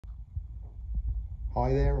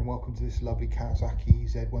Hi there and welcome to this lovely Kawasaki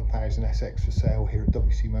Z1000SX for sale here at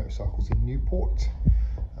WC Motorcycles in Newport.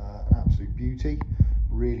 An absolute beauty,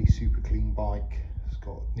 really super clean bike. It's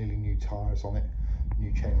got nearly new tyres on it,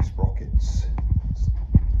 new chain and sprockets. It's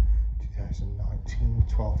 2019,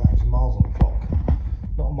 12,000 miles on the clock.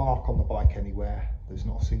 Not a mark on the bike anywhere, there's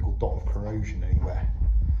not a single dot of corrosion anywhere.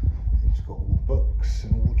 It's got all the books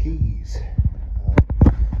and all the keys.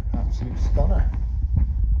 Absolute stunner.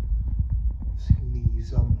 Seen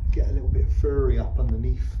these get a little bit furry up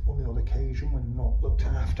underneath on the odd occasion when not looked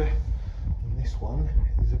after, and this one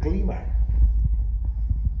is a gleamer.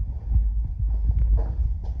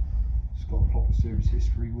 It's got a proper service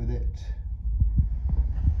history with it.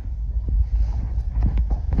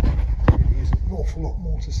 Really isn't an awful lot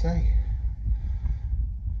more to say.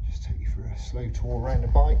 Just take you for a slow tour around the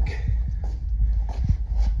bike.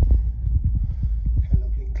 Look how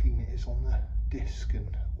lovely and clean it is on the disc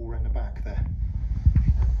and all around the back there.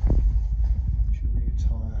 Rear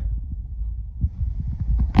tyre.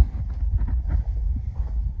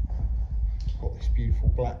 It's got this beautiful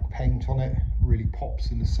black paint on it, really pops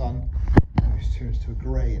in the sun, almost turns to a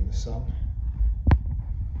grey in the sun.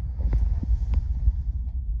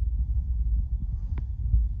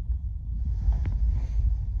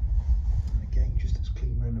 And again, just as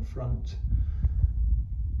clean around the front.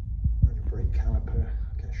 Around the brake caliper,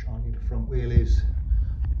 look how shiny the front wheel is.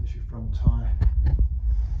 There's your front tyre.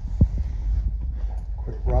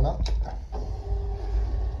 Quick run up.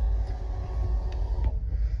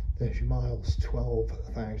 There's your miles,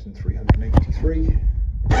 12,383.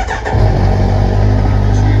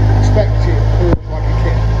 As you expect, it pulls like a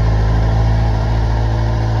kitten.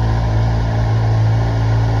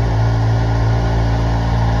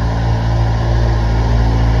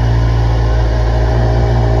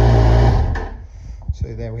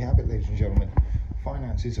 So there we have it, ladies and gentlemen.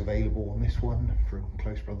 Finance is available on this one from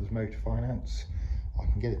Close Brothers Motor Finance. I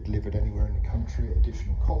can get it delivered anywhere in the country at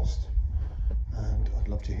additional cost, and I'd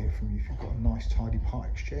love to hear from you if you've got a nice tidy part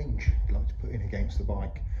exchange you'd like to put in against the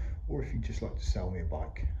bike, or if you'd just like to sell me a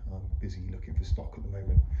bike. I'm busy looking for stock at the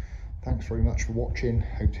moment. Thanks very much for watching,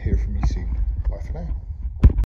 hope to hear from you soon. Bye for now.